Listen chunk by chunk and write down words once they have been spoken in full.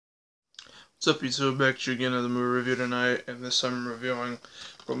What's up, YouTube? Back to you again in the movie review tonight, and this time I'm reviewing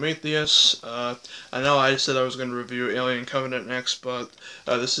Prometheus. I know I said I was going to review Alien Covenant next, but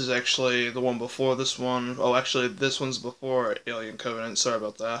this is actually the one before this one. Oh, actually, this one's before Alien Covenant. Sorry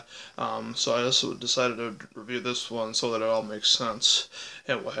about that. So I just decided to review this one so that it all makes sense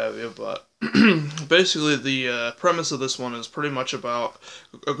and what have you. But basically, the premise of this one is pretty much about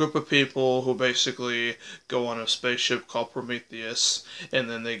a group of people who basically go on a spaceship called Prometheus, and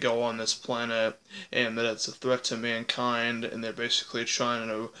then they go on this planet, and that it's a threat to mankind, and they're basically trying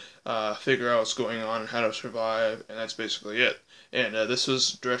to figure out what's going on and how to survive, and that's basically it. And this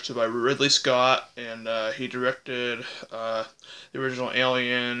was directed by Ridley Scott, and he directed the original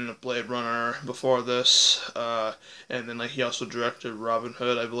Alien, Blade Runner before this, and then he also directed Robin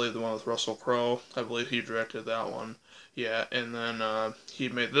Hood, I believe the one with Russell Crowe. I believe he directed that one. Yeah, and then he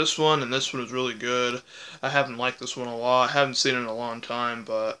made this one, and this one was really good. I haven't liked this one a lot. I haven't seen it in a long time,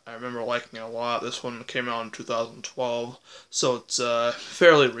 but I remember liking it a lot. This one came out in 2012, so it's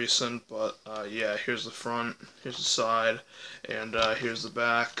fairly recent, but yeah, here's the front, here's the side, and here's the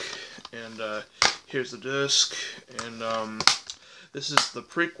back, and here's the disc, and this is the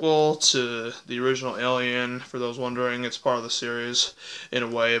prequel to the original Alien, for those wondering. It's part of the series in a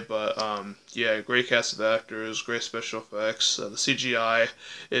way, but yeah, great cast of actors, great special effects. The CGI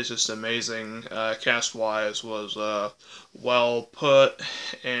is just amazing. Cast-wise was well put,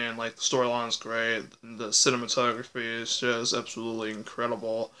 and like the storyline's great. The cinematography is just absolutely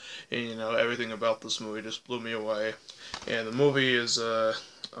incredible, and you know, everything about this movie just blew me away. And the movie is a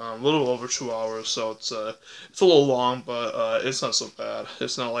little over 2 hours, so it's a little long, but it's not so bad.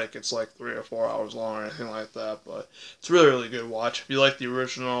 It's not like it's like 3 or 4 hours long or anything like that, but it's a really good watch. If you like the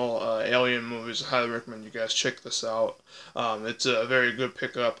original Alien movies, I highly recommend you guys check this out. It's a very good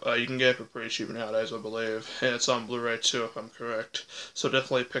pickup. You can get it for pretty cheap nowadays, I believe, and it's on Blu-ray too, if I'm correct. So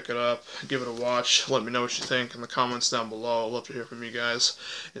definitely pick it up, give it a watch. Let me know what you think in the comments down below. I'd love to hear from you guys.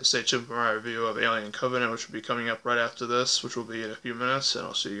 And stay tuned for my review of Alien Covenant, which will be coming up right after this, which will be in a few minutes, and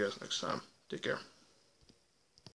I'll see you guys next time. Take care.